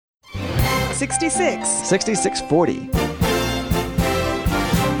66.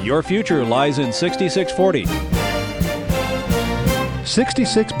 6640. Your future lies in 6640.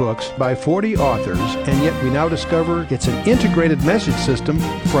 66 books by 40 authors, and yet we now discover it's an integrated message system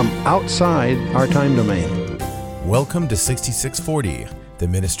from outside our time domain. Welcome to 6640, the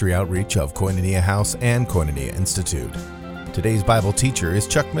ministry outreach of Koinonia House and Koinonia Institute. Today's Bible teacher is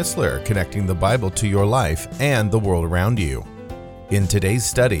Chuck Missler, connecting the Bible to your life and the world around you. In today's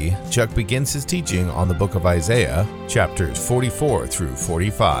study, Chuck begins his teaching on the book of Isaiah, chapters 44 through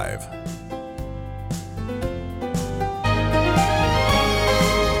 45.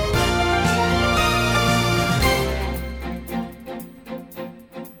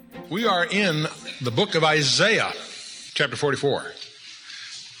 We are in the book of Isaiah, chapter 44.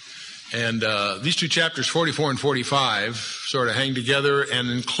 And these two chapters, 44 and 45, sort of hang together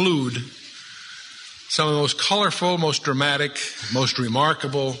and include some of the most colorful, most dramatic, most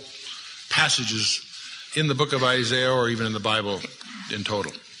remarkable passages in the book of Isaiah, or even in the Bible in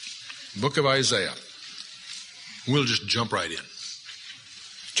total. Book of Isaiah. We'll just jump right in.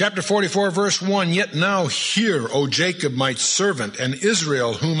 Chapter 44, verse 1, Yet now hear, O Jacob, my servant, and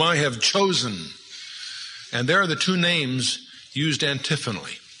Israel, whom I have chosen. And there are the two names used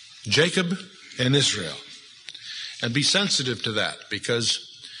antiphonally, Jacob and Israel. And be sensitive to that, because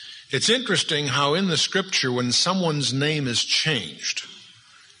it's interesting how in the scripture, when someone's name is changed,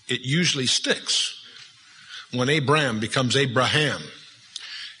 it usually sticks. When Abraham becomes Abraham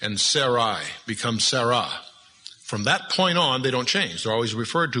and Sarai becomes Sarah, from that point on, they don't change. They're always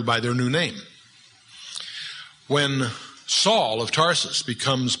referred to by their new name. When Saul of Tarsus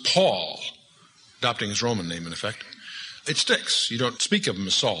becomes Paul, adopting his Roman name in effect, it sticks. You don't speak of him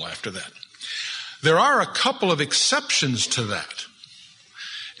as Saul after that. There are a couple of exceptions to that.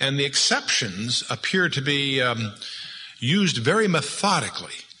 And the exceptions appear to be used very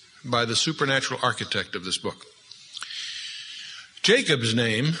methodically by the supernatural architect of this book. Jacob's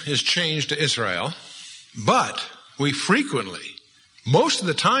name is changed to Israel, but we frequently, most of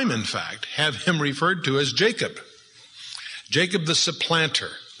the time in fact, have him referred to as Jacob. Jacob the supplanter,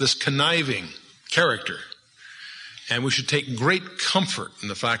 this conniving character. And we should take great comfort in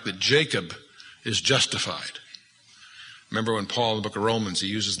the fact that Jacob is justified. Remember when Paul in the book of Romans, he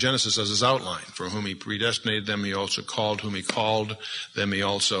uses Genesis as his outline. For whom he predestinated them, he also called. Whom he called, them he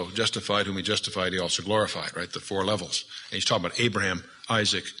also justified. Whom he justified, he also glorified, right? The four levels. And he's talking about Abraham,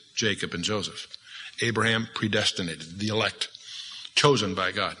 Isaac, Jacob, and Joseph. Abraham predestinated, the elect, chosen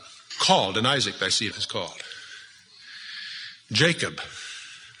by God. Called, and Isaac thy seed is called. Jacob.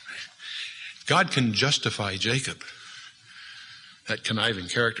 God can justify Jacob, that conniving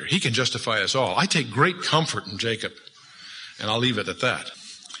character. He can justify us all. I take great comfort in Jacob. And I'll leave it at that.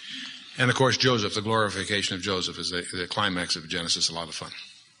 And of course, Joseph, the glorification of Joseph is the climax of Genesis, a lot of fun.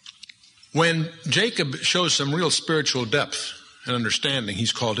 When Jacob shows some real spiritual depth and understanding,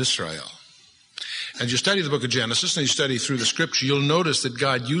 he's called Israel. As you study the book of Genesis and you study through the scripture, you'll notice that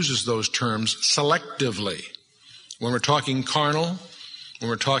God uses those terms selectively. When we're talking carnal,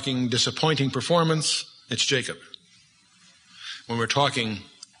 when we're talking disappointing performance, it's Jacob. When we're talking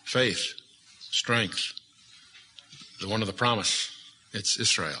faith, strength, the one of the promise, it's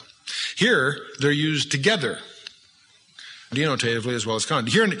Israel. Here, they're used together, denotatively as well as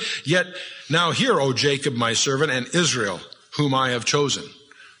connotatively. Yet now hear, O Jacob, my servant, and Israel, whom I have chosen.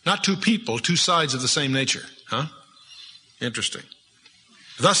 Not two people, two sides of the same nature. Huh? Interesting.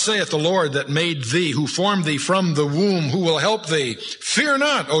 Thus saith the Lord that made thee, who formed thee from the womb, who will help thee. Fear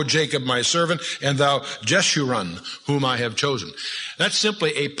not, O Jacob, my servant, and thou Jeshurun, whom I have chosen. That's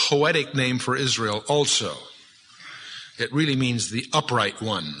simply a poetic name for Israel also. It really means the upright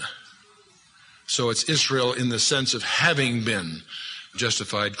one. So it's Israel in the sense of having been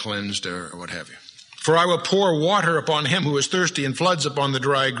justified, cleansed, or what have you. For I will pour water upon him who is thirsty, and floods upon the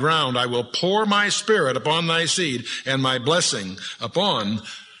dry ground. I will pour my spirit upon thy seed, and my blessing upon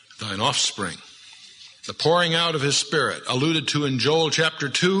thine offspring. The pouring out of his spirit, alluded to in Joel chapter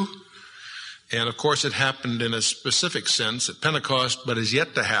 2. And of course it happened in a specific sense at Pentecost, but is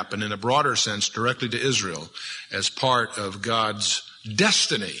yet to happen in a broader sense directly to Israel as part of God's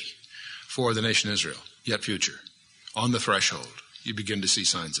destiny for the nation Israel, yet future. On the threshold, you begin to see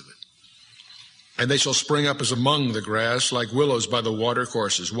signs of it. And they shall spring up as among the grass, like willows by the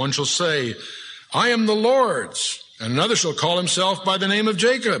watercourses. One shall say, I am the Lord's. And another shall call himself by the name of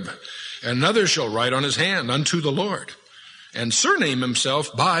Jacob. And another shall write on his hand, unto the Lord. And surname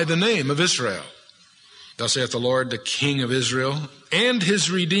himself by the name of Israel. Thus saith the Lord, the King of Israel, and his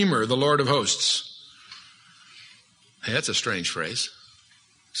Redeemer, the Lord of hosts. Hey, that's a strange phrase.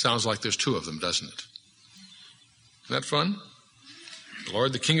 Sounds like there's two of them, doesn't it? Isn't that fun? The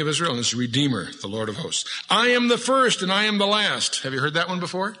Lord, the King of Israel, and his Redeemer, the Lord of hosts. I am the first and I am the last. Have you heard that one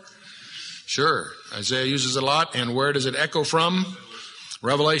before? Sure. Isaiah uses it a lot. And where does it echo from?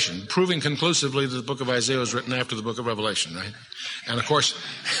 Revelation. Proving conclusively that the book of Isaiah was written after the book of Revelation, right? And of course,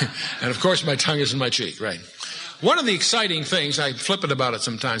 my tongue is in my cheek, right? One of the exciting things, I flip it about it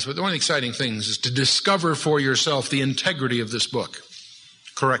sometimes, but one of the exciting things is to discover for yourself the integrity of this book.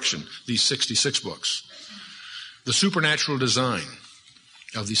 Correction, these 66 books. The supernatural design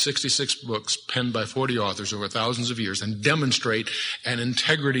of these 66 books penned by 40 authors over thousands of years and demonstrate an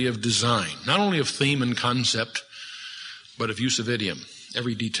integrity of design, not only of theme and concept, but of use of idiom,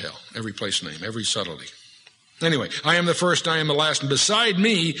 every detail, every place name, every subtlety. Anyway, I am the first, I am the last, and beside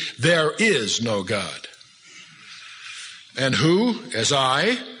me there is no God. And who, as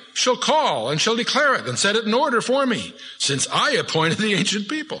I, shall call and shall declare it and set it in order for me, since I appointed the ancient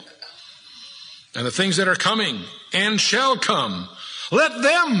people. And the things that are coming and shall come, let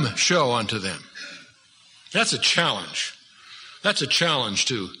them show unto them. That's a challenge. That's a challenge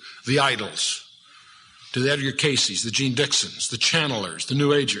to the idols, to the Edgar Caseys, the Gene Dixons, the Channelers, the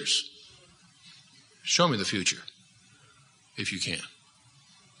New Agers. Show me the future, if you can.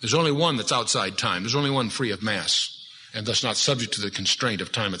 There's only one that's outside time. There's only one free of mass, and thus not subject to the constraint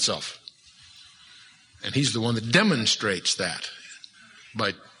of time itself. And he's the one that demonstrates that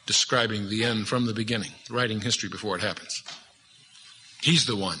by describing the end from the beginning, writing history before it happens. He's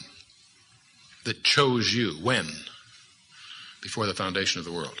the one that chose you. When? Before the foundation of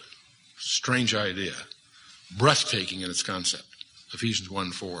the world. Strange idea. Breathtaking in its concept. Ephesians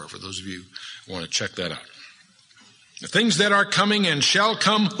 1:4, for those of you who want to check that out. The things that are coming and shall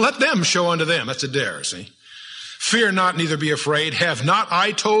come, let them show unto them. That's a dare, see? Fear not, neither be afraid. Have not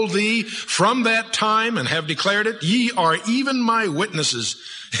I told thee from that time and have declared it? Ye are even my witnesses.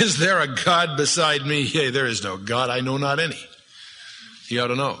 Is there a God beside me? Yea, there is no God. I know not any. You ought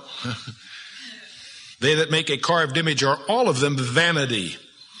to know. They that make a carved image are all of them vanity,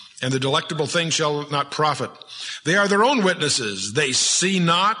 and the delectable thing shall not profit. They are their own witnesses. They see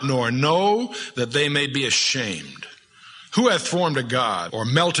not nor know that they may be ashamed. Who hath formed a God, or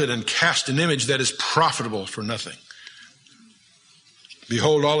melted and cast an image that is profitable for nothing?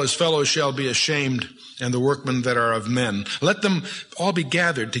 Behold, all his fellows shall be ashamed, and the workmen that are of men. Let them all be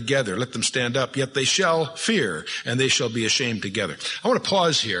gathered together. Let them stand up. Yet they shall fear, and they shall be ashamed together. I want to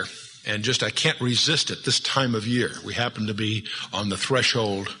pause here, and I can't resist it this time of year. We happen to be on the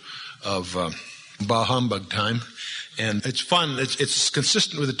threshold of Bah Humbug time. And it's fun. It's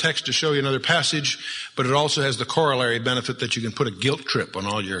consistent with the text to show you another passage, but it also has the corollary benefit that you can put a guilt trip on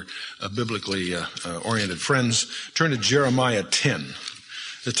all your biblically oriented friends. Turn to Jeremiah 10.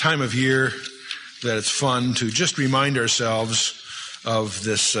 The time of year that it's fun to just remind ourselves of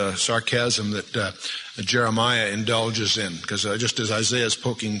this sarcasm that Jeremiah indulges in. Because just as Isaiah is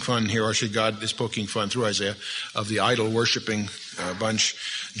poking fun here, or actually God is poking fun through Isaiah, of the idol-worshiping bunch,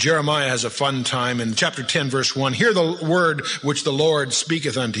 Jeremiah has a fun time. In chapter 10, verse 1, hear the word which the Lord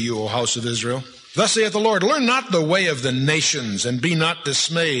speaketh unto you, O house of Israel. Thus saith the Lord, learn not the way of the nations, and be not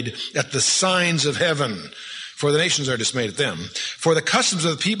dismayed at the signs of heaven. For the nations are dismayed at them. For the customs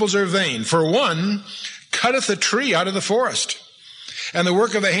of the peoples are vain. For one cutteth a tree out of the forest, and the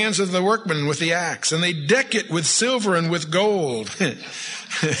work of the hands of the workmen with the axe, and they deck it with silver and with gold.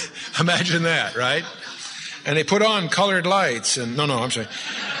 Imagine that, right? And they put on colored lights, and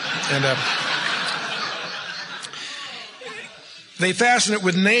and they fasten it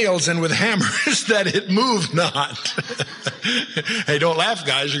with nails and with hammers that it move not. Hey, don't laugh,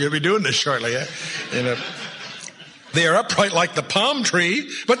 guys. You're going to be doing this shortly. Eh? And they are upright like the palm tree,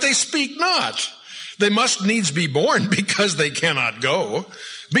 but they speak not. They must needs be born because they cannot go.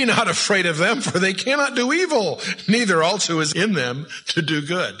 Be not afraid of them, for they cannot do evil. Neither also is in them to do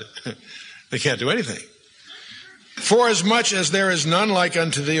good. They can't do anything. For as much as there is none like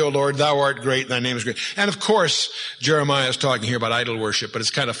unto thee, O Lord, thou art great, and thy name is great. And of course, Jeremiah is talking here about idol worship, but it's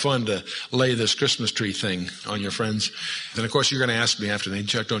kind of fun to lay this Christmas tree thing on your friends. Then of course you're going to ask me after the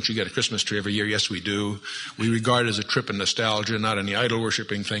Chuck, don't you get a Christmas tree every year? Yes, we do. We regard it as a trip in nostalgia, not any idol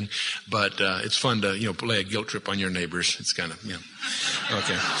worshiping thing, but it's fun to, lay a guilt trip on your neighbors. It's kind of,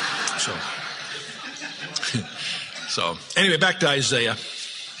 okay. So anyway, back to Isaiah.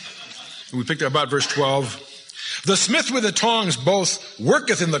 We picked up about verse 12. The smith with the tongs both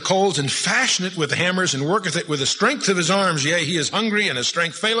worketh in the coals, and fashioneth with hammers, and worketh it with the strength of his arms. Yea, he is hungry, and his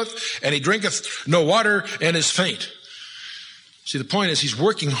strength faileth, and he drinketh no water, and is faint. See, the point is he's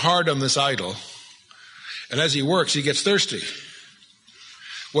working hard on this idol, and as he works, he gets thirsty.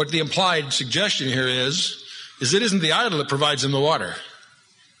 What the implied suggestion here is it isn't the idol that provides him the water.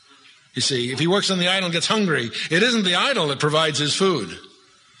 You see, if he works on the idol and gets hungry, it isn't the idol that provides his food.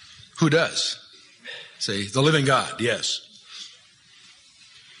 Who does? See, the living God, yes.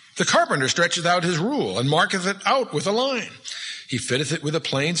 The carpenter stretcheth out his rule, and marketh it out with a line. He fitteth it with the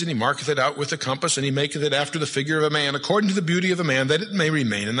planes, and he marketh it out with the compass, and he maketh it after the figure of a man, according to the beauty of a man, that it may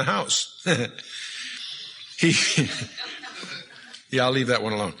remain in the house. I'll leave that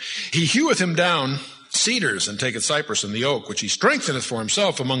one alone. He heweth him down cedars, and taketh cypress and the oak, which he strengtheneth for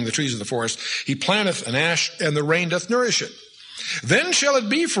himself among the trees of the forest. He planteth an ash, and the rain doth nourish it. Then shall it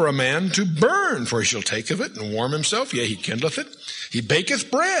be for a man to burn, for he shall take of it and warm himself. Yea, he kindleth it. He baketh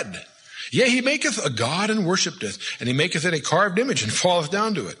bread. Yea, he maketh a god and worshipeth, and he maketh it a carved image and falleth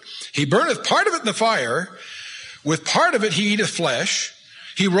down to it. He burneth part of it in the fire. With part of it he eateth flesh.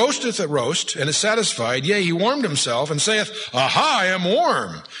 He roasteth a roast and is satisfied. Yea, he warmed himself and saith, Aha, I am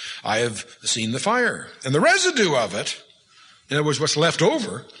warm. I have seen the fire. And the residue of it, in other words, what's left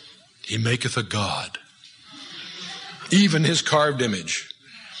over, he maketh a god, even his carved image.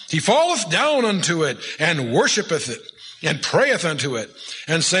 He falleth down unto it and worshipeth it and prayeth unto it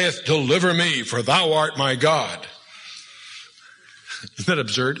and saith, Deliver me, for thou art my God. Isn't that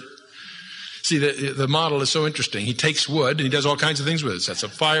absurd? See, the model is so interesting. He takes wood and he does all kinds of things with it. Sets up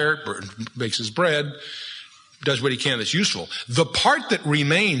fire, bakes his bread, does what he can that's useful. The part that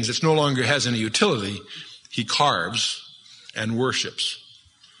remains, that no longer has any utility, he carves and worships.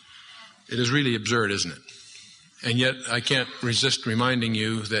 It is really absurd, isn't it? And yet I can't resist reminding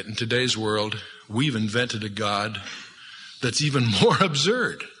you that in today's world, we've invented a God that's even more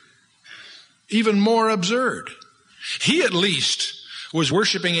absurd. Even more absurd. He at least was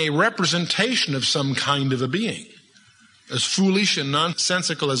worshiping a representation of some kind of a being. As foolish and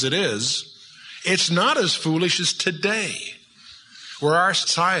nonsensical as it is, it's not as foolish as today, where our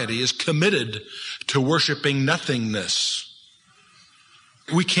society is committed to worshiping nothingness.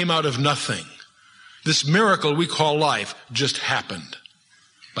 We came out of nothing. This miracle we call life just happened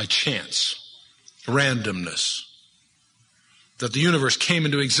by chance, randomness. That the universe came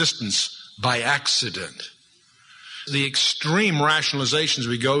into existence by accident. The extreme rationalizations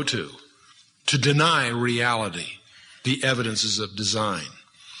we go to deny reality, the evidences of design,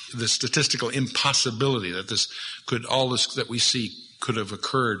 the statistical impossibility that all this that we see could have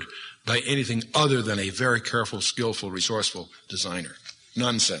occurred by anything other than a very careful, skillful, resourceful designer.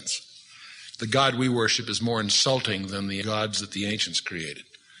 Nonsense. The God we worship is more insulting than the gods that the ancients created.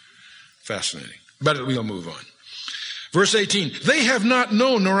 Fascinating. But we'll move on. Verse 18, They have not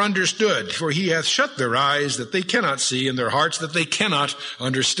known nor understood, for he hath shut their eyes that they cannot see, and their hearts that they cannot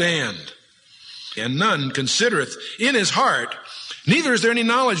understand. And none considereth in his heart, neither is there any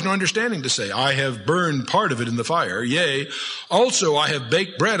knowledge nor understanding to say, I have burned part of it in the fire. Yea, also I have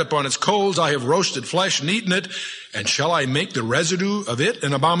baked bread upon its coals, I have roasted flesh and eaten it, and shall I make the residue of it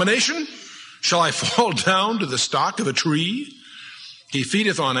an abomination? Shall I fall down to the stock of a tree? He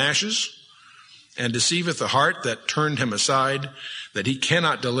feedeth on ashes, and deceiveth the heart that turned him aside, that he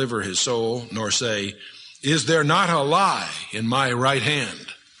cannot deliver his soul, nor say, Is there not a lie in my right hand?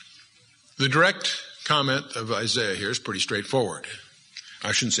 The direct comment of Isaiah here is pretty straightforward.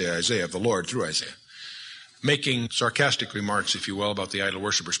 I shouldn't say Isaiah, of the Lord through Isaiah. Making sarcastic remarks, if you will, about the idol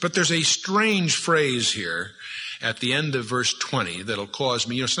worshipers. But there's a strange phrase here at the end of verse 20 that'll cause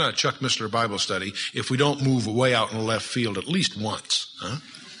me, it's not a Chuck Missler Bible study if we don't move way out in the left field at least once. Huh?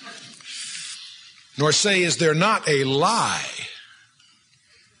 Nor say, Is there not a lie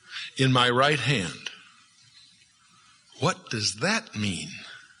in my right hand? What does that mean?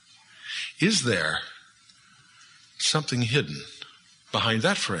 Is there something hidden behind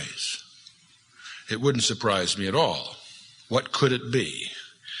that phrase? It wouldn't surprise me at all. What could it be?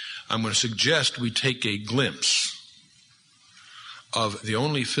 I'm going to suggest we take a glimpse of the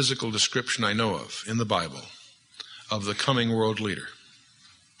only physical description I know of in the Bible of the coming world leader,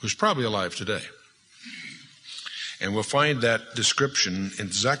 who's probably alive today. And we'll find that description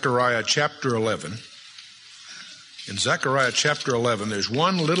in Zechariah chapter 11. In Zechariah chapter 11, there's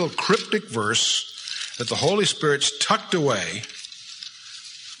one little cryptic verse that the Holy Spirit's tucked away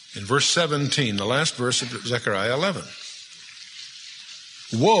in verse 17, the last verse of Zechariah 11.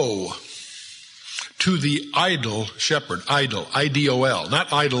 Woe to the idol shepherd. Idol, I-D-O-L.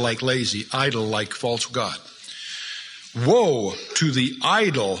 Not idol like lazy, idol like false god. Woe to the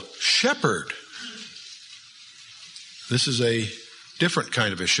idol shepherd. This is a different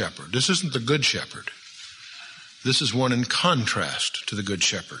kind of a shepherd. This isn't the good shepherd. This is one in contrast to the good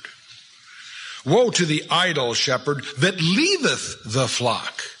shepherd. Woe to the idol shepherd that leaveth the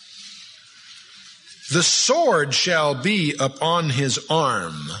flock. The sword shall be upon his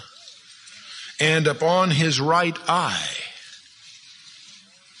arm and upon his right eye.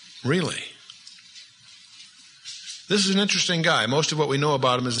 Really? This is an interesting guy. Most of what we know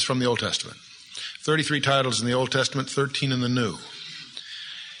about him is from the Old Testament. 33 titles in the Old Testament, 13 in the New.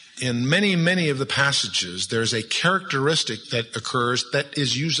 In many, many of the passages, there's a characteristic that occurs that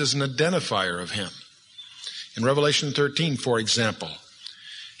is used as an identifier of him. In Revelation 13, for example,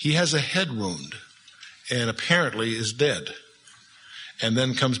 he has a head wound and apparently is dead and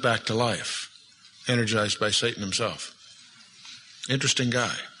then comes back to life, energized by Satan himself. Interesting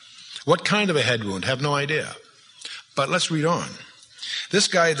guy. What kind of a head wound? Have no idea. But let's read on. This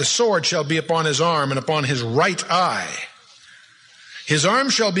guy, the sword shall be upon his arm and upon his right eye. His arm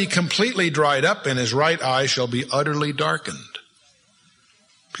shall be completely dried up and his right eye shall be utterly darkened.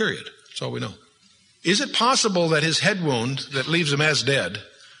 Period. That's all we know. Is it possible that his head wound that leaves him as dead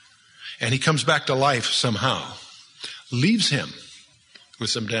and he comes back to life somehow leaves him with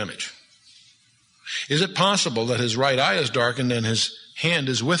some damage? Is it possible that his right eye is darkened and his hand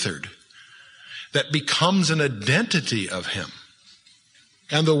is withered? That becomes an identity of him.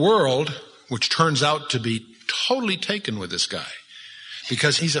 And the world, which turns out to be totally taken with this guy,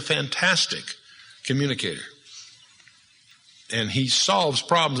 because he's a fantastic communicator. And he solves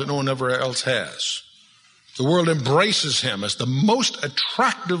problems that no one ever else has. The world embraces him as the most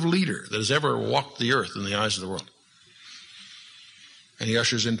attractive leader that has ever walked the earth in the eyes of the world. And he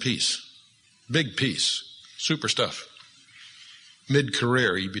ushers in peace. Big peace. Super stuff.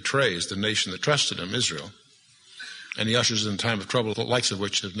 Mid-career, he betrays the nation that trusted him, Israel. And he ushers in a time of trouble, the likes of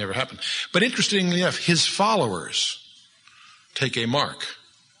which have never happened. But interestingly enough, his followers take a mark,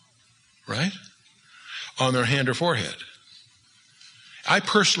 right, on their hand or forehead. I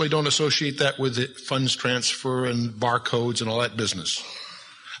personally don't associate that with the funds transfer and barcodes and all that business.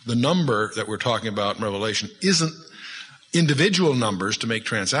 The number that we're talking about in Revelation isn't individual numbers to make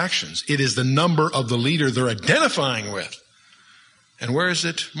transactions. It is the number of the leader they're identifying with. And where is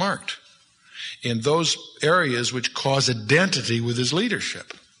it marked? In those areas which cause identity with his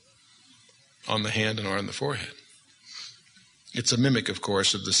leadership, on the hand and on the forehead. It's a mimic, of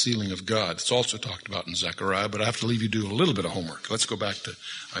course, of the sealing of God. It's also talked about in Zechariah, but I have to leave you to do a little bit of homework. Let's go back to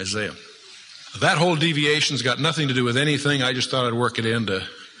Isaiah. That whole deviation's got nothing to do with anything. I just thought I'd work it in to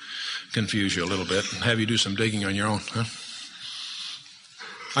confuse you a little bit and have you do some digging on your own. Huh?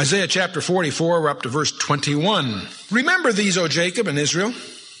 Isaiah chapter 44, we're up to verse 21. Remember these, O Jacob and Israel,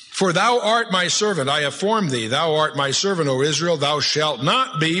 for thou art my servant. I have formed thee. Thou art my servant, O Israel. Thou shalt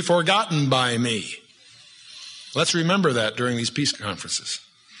not be forgotten by me. Let's remember that during these peace conferences.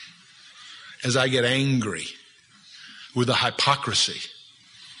 As I get angry with the hypocrisy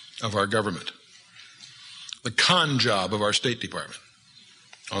of our government, the con job of our State Department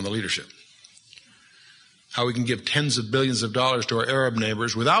on the leadership, how we can give tens of billions of dollars to our Arab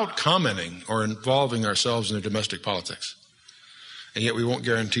neighbors without commenting or involving ourselves in their domestic politics. And yet we won't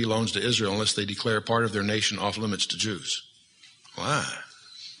guarantee loans to Israel unless they declare part of their nation off limits to Jews. Why?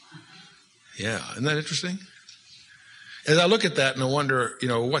 Yeah, isn't that interesting? As I look at that and I wonder,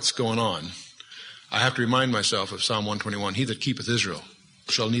 what's going on, I have to remind myself of Psalm 121, he that keepeth Israel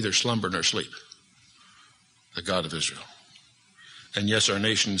shall neither slumber nor sleep. The God of Israel. And yes, our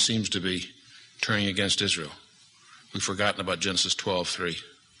nation seems to be turning against Israel. We've forgotten about Genesis 12:3.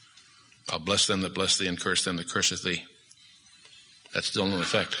 I'll bless them that bless thee and curse them that curseth thee. That's still in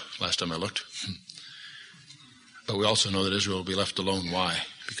effect, last time I looked. But we also know that Israel will be left alone. Why?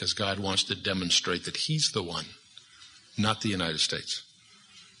 Because God wants to demonstrate that he's the one, not the United States,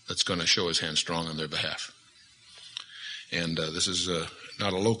 that's going to show his hand strong on their behalf. And this is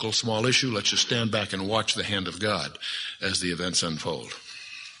not a local small issue. Let's just stand back and watch the hand of God as the events unfold.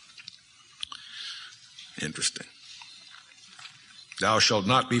 Interesting. Thou shalt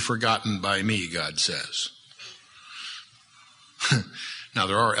not be forgotten by me, God says. Now,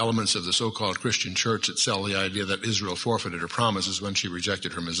 there are elements of the so-called Christian church that sell the idea that Israel forfeited her promises when she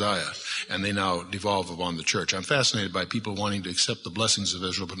rejected her Messiah, and they now devolve upon the church. I'm fascinated by people wanting to accept the blessings of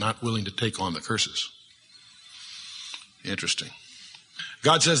Israel, but not willing to take on the curses. Interesting.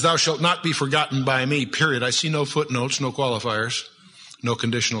 God says, thou shalt not be forgotten by me, period. I see no footnotes, no qualifiers, no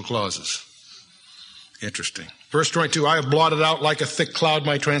conditional clauses. Interesting. Verse 22, I have blotted out like a thick cloud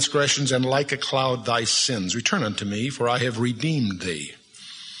my transgressions, and like a cloud thy sins. Return unto me, for I have redeemed thee.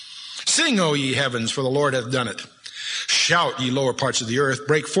 Sing, O ye heavens, for the Lord hath done it. Shout, ye lower parts of the earth.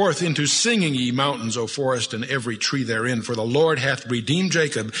 Break forth into singing, ye mountains, O forest, and every tree therein. For the Lord hath redeemed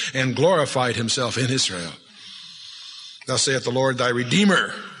Jacob, and glorified himself in Israel. Thus saith the Lord thy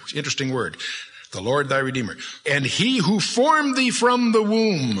Redeemer. Interesting word. The Lord thy Redeemer. And he who formed thee from the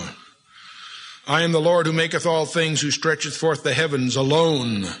womb. I am the Lord who maketh all things, who stretcheth forth the heavens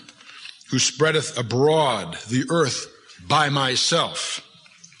alone, who spreadeth abroad the earth by myself.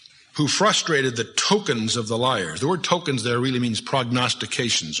 who frustrated the tokens of the liars. The word tokens there really means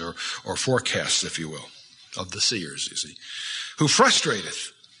prognostications or forecasts, if you will, of the seers, you see. Who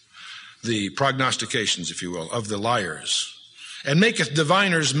frustrateth the prognostications, if you will, of the liars, and maketh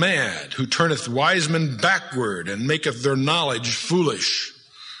diviners mad, who turneth wise men backward, and maketh their knowledge foolish.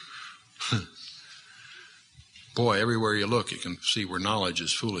 Boy, everywhere you look, you can see where knowledge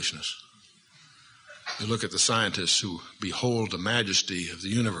is foolishness. You look at the scientists who behold the majesty of the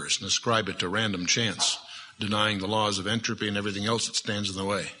universe and ascribe it to random chance, denying the laws of entropy and everything else that stands in the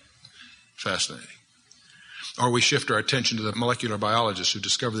way. Fascinating. Or we shift our attention to the molecular biologists who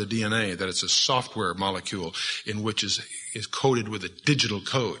discover the DNA, that it's a software molecule in which is coded with a digital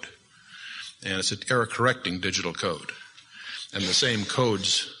code. And it's an error-correcting digital code. And the same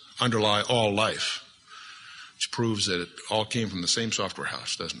codes underlie all life, which proves that it all came from the same software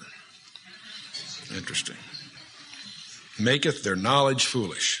house, doesn't it? Interesting. Maketh their knowledge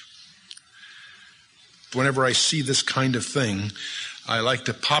foolish. Whenever I see this kind of thing, I like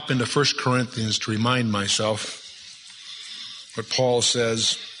to pop into 1 Corinthians to remind myself what Paul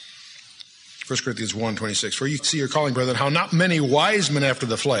says, 1 Corinthians 1:26. For you see your calling, brethren, how not many wise men after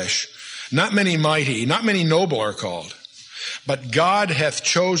the flesh, not many mighty, not many noble are called. But God hath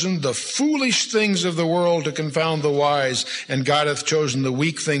chosen the foolish things of the world to confound the wise, and God hath chosen the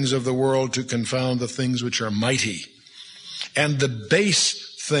weak things of the world to confound the things which are mighty, and the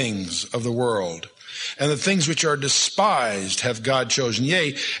base things of the world, and the things which are despised hath God chosen,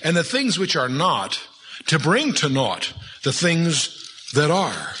 yea, and the things which are not, to bring to naught the things that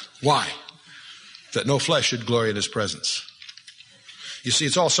are. Why? That no flesh should glory in his presence. You see,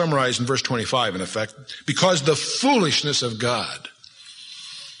 it's all summarized in verse 25, in effect, because the foolishness of God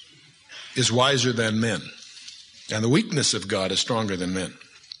is wiser than men, and the weakness of God is stronger than men.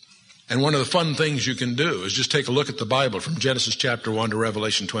 And one of the fun things you can do is just take a look at the Bible from Genesis chapter 1 to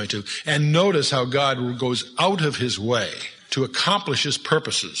Revelation 22, and notice how God goes out of his way to accomplish his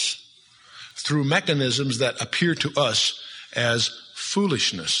purposes through mechanisms that appear to us as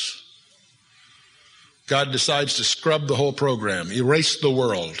foolishness. God decides to scrub the whole program, erase the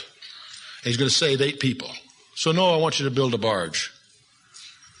world. And he's going to save 8 people. So no, I want you to build a barge.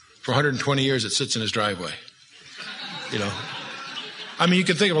 For 120 years it sits in his driveway. You know. I mean, you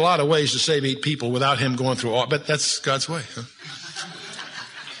can think of a lot of ways to save 8 people without him going through all, but that's God's way. Huh?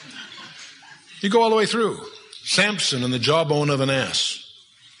 You go all the way through. Samson and the jawbone of an ass,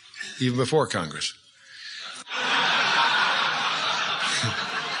 even before Congress.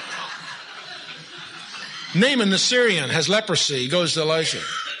 Naaman the Syrian has leprosy. He goes to Elisha,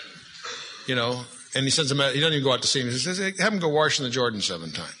 you know, and he sends him out. He doesn't even go out to see him. He says, hey, have him go wash in the Jordan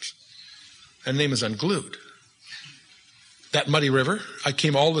 7 times. And Naaman's unglued. That muddy river, I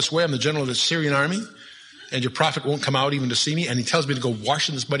came all this way. I'm the general of the Syrian army, and your prophet won't come out even to see me, and he tells me to go wash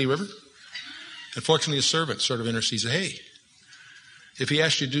in this muddy river. And fortunately, a servant sort of intercedes, hey, if he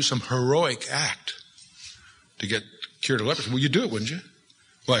asked you to do some heroic act to get cured of leprosy, well, you'd do it, wouldn't you?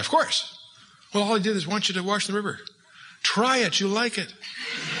 Why, of course. Well, all he did is want you to wash the river. Try it. You'll like it.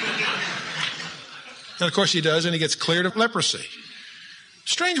 And of course he does, and he gets cleared of leprosy.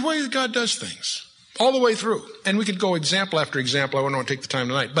 Strange way that God does things. All the way through. And we could go example after example. I don't want to take the time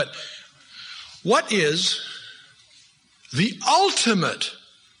tonight. But what is the ultimate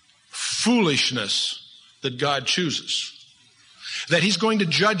foolishness that God chooses? That he's going to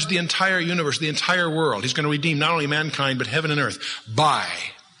judge the entire universe, the entire world. He's going to redeem not only mankind, but heaven and earth by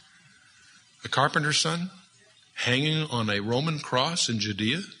the carpenter's son hanging on a Roman cross in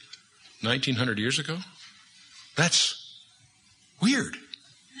Judea 1900 years ago. That's weird.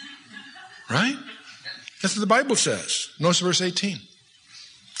 Right? That's what the Bible says. Notice verse 18.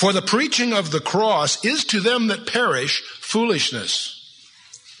 For the preaching of the cross is to them that perish foolishness.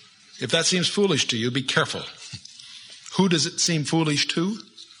 If that seems foolish to you, be careful. Who does it seem foolish to?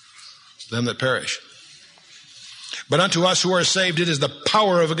 Them that perish. But unto us who are saved, it is the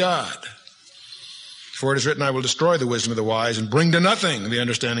power of God. For it is written, I will destroy the wisdom of the wise and bring to nothing the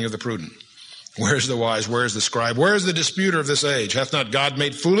understanding of the prudent. Where is the wise? Where is the scribe? Where is the disputer of this age? Hath not God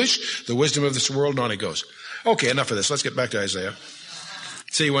made foolish the wisdom of this world? And on he goes. Okay, enough of this. Let's get back to Isaiah.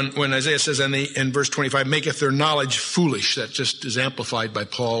 See, when Isaiah says in verse 25, maketh their knowledge foolish, that just is amplified by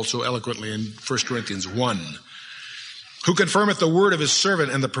Paul so eloquently in 1 Corinthians 1. Who confirmeth the word of his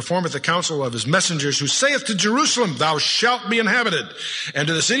servant and performeth the counsel of his messengers, who saith to Jerusalem, thou shalt be inhabited, and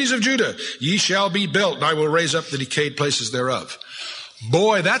to the cities of Judah, ye shall be built, and I will raise up the decayed places thereof.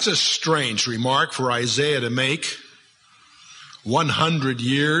 Boy, that's a strange remark for Isaiah to make 100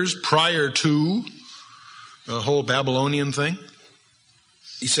 years prior to the whole Babylonian thing.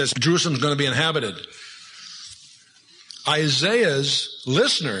 He says Jerusalem's going to be inhabited. Isaiah's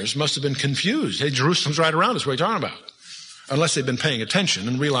listeners must have been confused. Hey, Jerusalem's right around us. What are you talking about? Unless they've been paying attention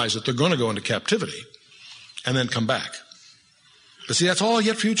and realize that they're going to go into captivity and then come back. But see, that's all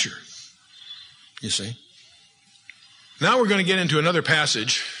yet future. You see? Now we're going to get into another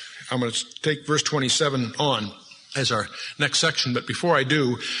passage. I'm going to take verse 27 on as our next section. But before I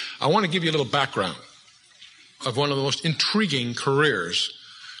do, I want to give you a little background of one of the most intriguing careers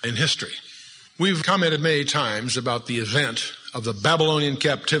in history. We've commented many times about the event of the Babylonian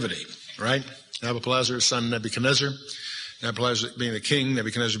captivity, right? Nabopolassar's son Nebuchadnezzar. Nabopolassar being the king,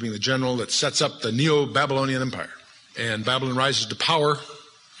 Nebuchadnezzar being the general that sets up the Neo-Babylonian Empire. And Babylon rises to power,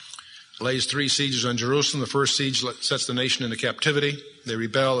 lays 3 sieges on Jerusalem. The first siege sets the nation into captivity. They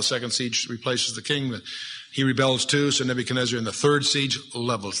rebel. The second siege replaces the king. He rebels too, so Nebuchadnezzar in the third siege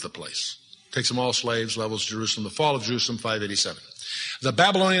levels the place. Takes them all slaves, levels Jerusalem. The fall of Jerusalem, 587. The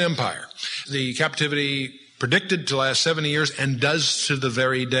Babylonian Empire. The captivity predicted to last 70 years and does to the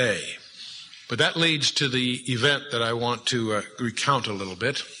very day. But that leads to the event that I want to recount a little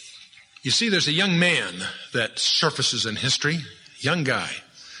bit. You see, there's a young man that surfaces in history, young guy,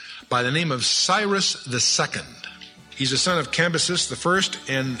 by the name of Cyrus II. He's the son of Cambyses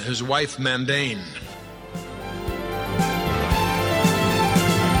I and his wife Mandane.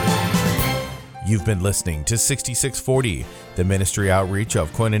 You've been listening to 6640, the ministry outreach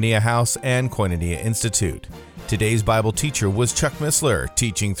of Koinonia House and Koinonia Institute. Today's Bible teacher was Chuck Missler,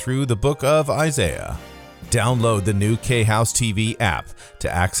 teaching through the book of Isaiah. Download the new K-House TV app to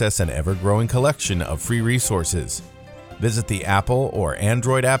access an ever-growing collection of free resources. Visit the Apple or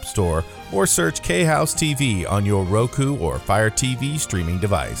Android App Store or search K-House TV on your Roku or Fire TV streaming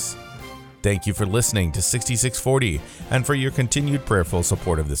device. Thank you for listening to 6640 and for your continued prayerful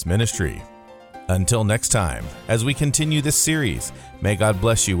support of this ministry. Until next time, as we continue this series, may God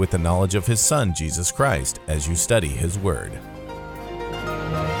bless you with the knowledge of His Son, Jesus Christ, as you study His Word.